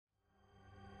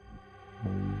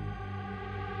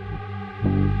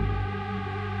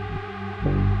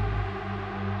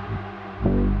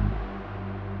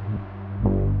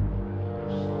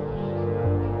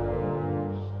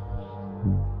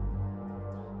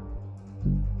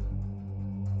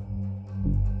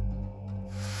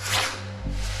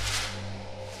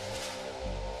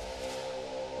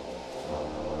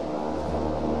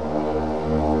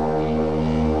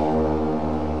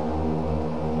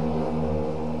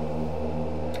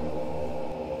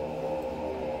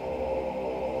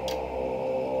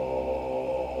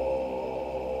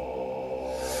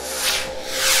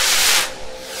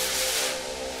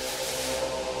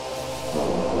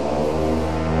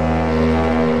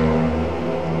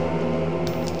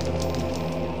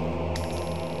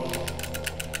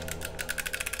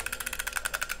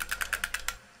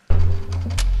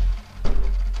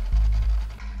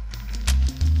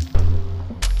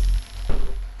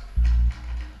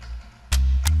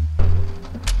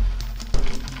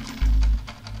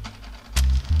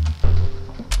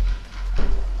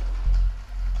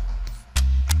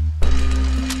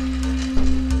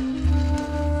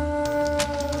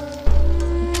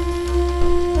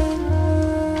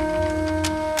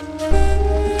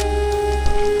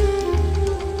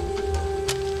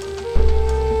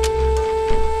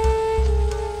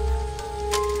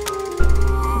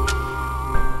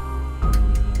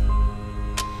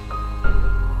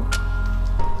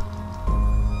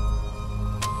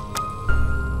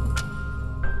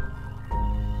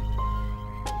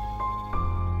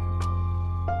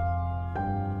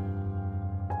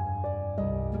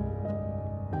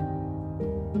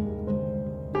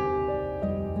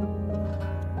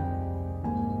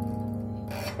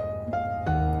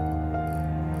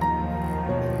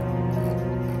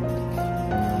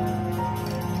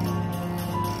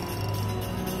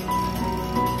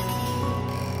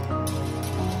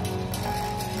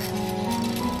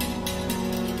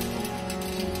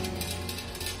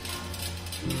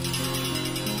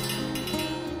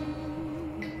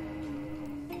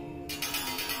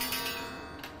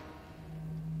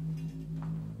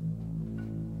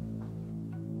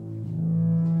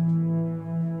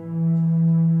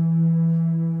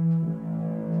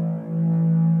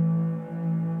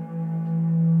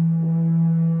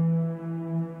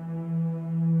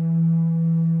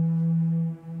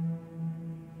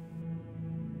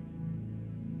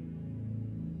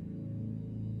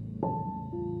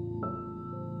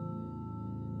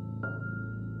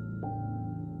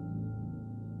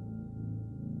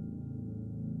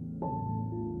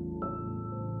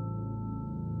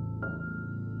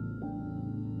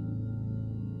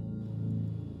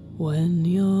When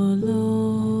you're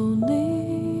lonely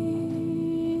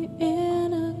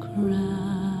in a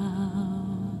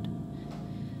crowd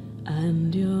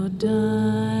and you're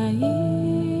dying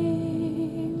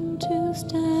to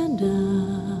stand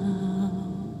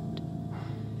out,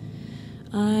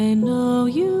 I know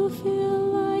you feel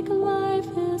like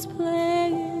life is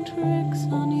playing tricks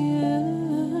on you.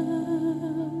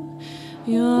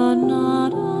 You're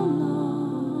not alone,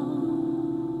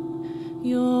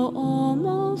 you're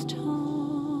almost home.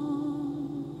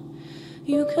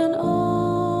 You can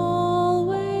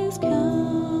always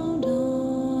count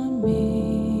on me.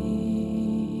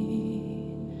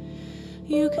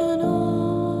 You can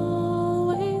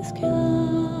always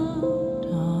count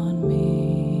on me.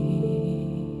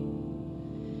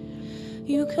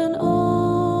 You can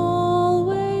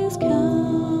always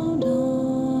count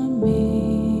on me.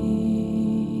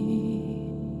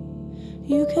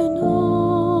 You can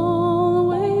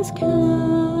always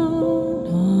count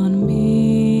on me.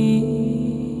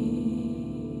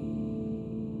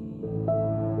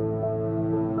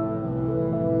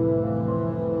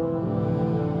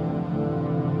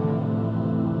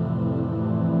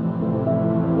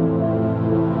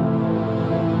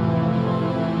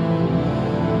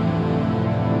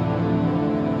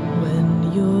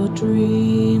 When your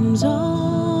dreams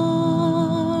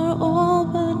are all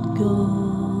but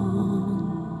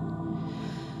gone,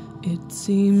 it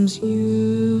seems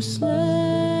useless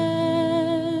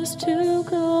to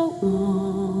go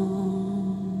on.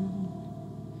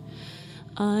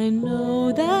 I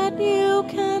know that you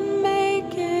can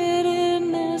make it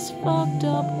in this fucked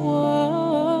up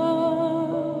world.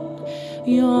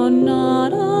 You're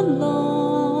not alone,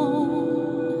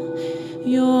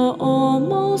 you're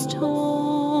almost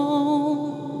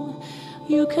home.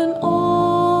 You can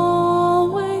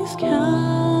always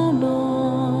count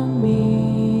on me.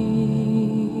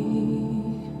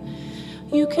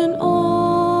 You can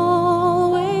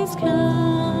always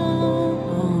count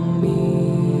on me.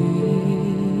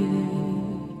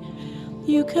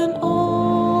 You can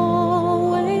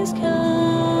always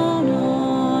count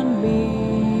on me.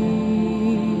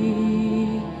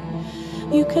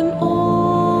 You can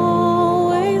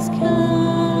always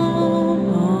count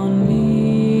on me.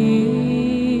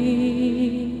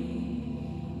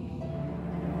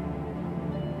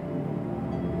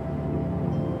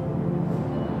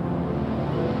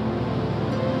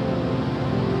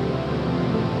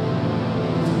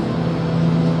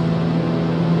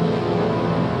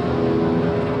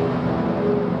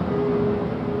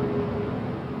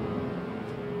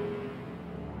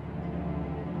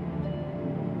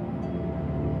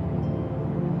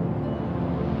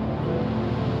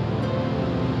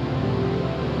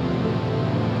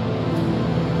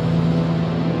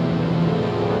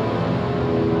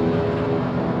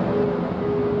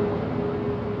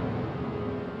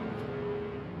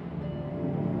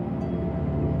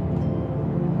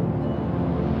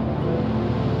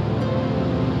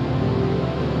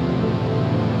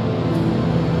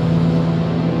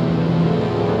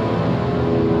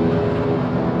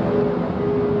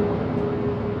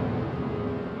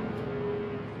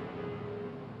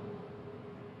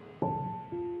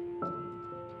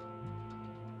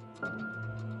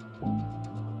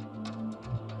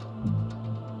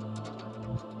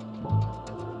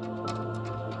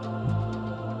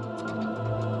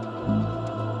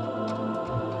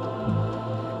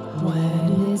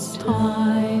 When it's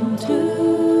time to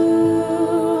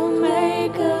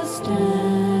make a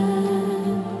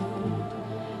stand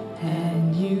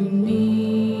and you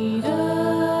need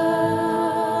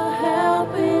a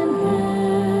helping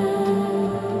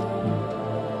hand,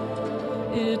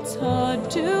 it's hard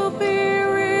to be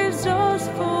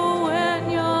resourceful when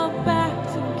your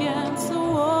back's against the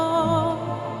wall.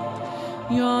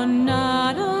 You're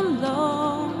not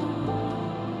alone,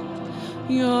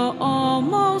 you're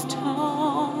almost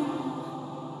home.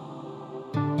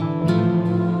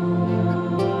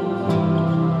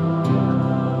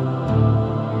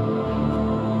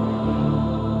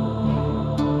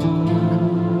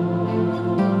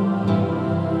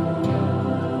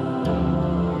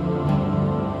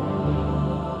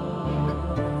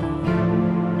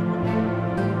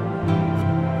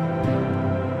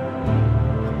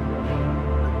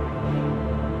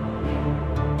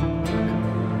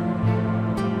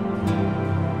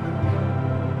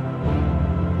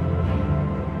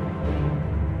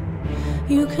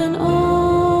 You can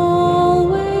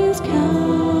always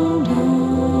count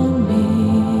on me.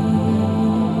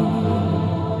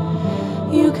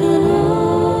 You can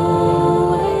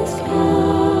always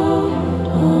count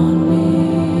on me.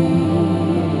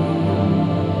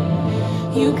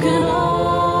 You can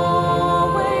always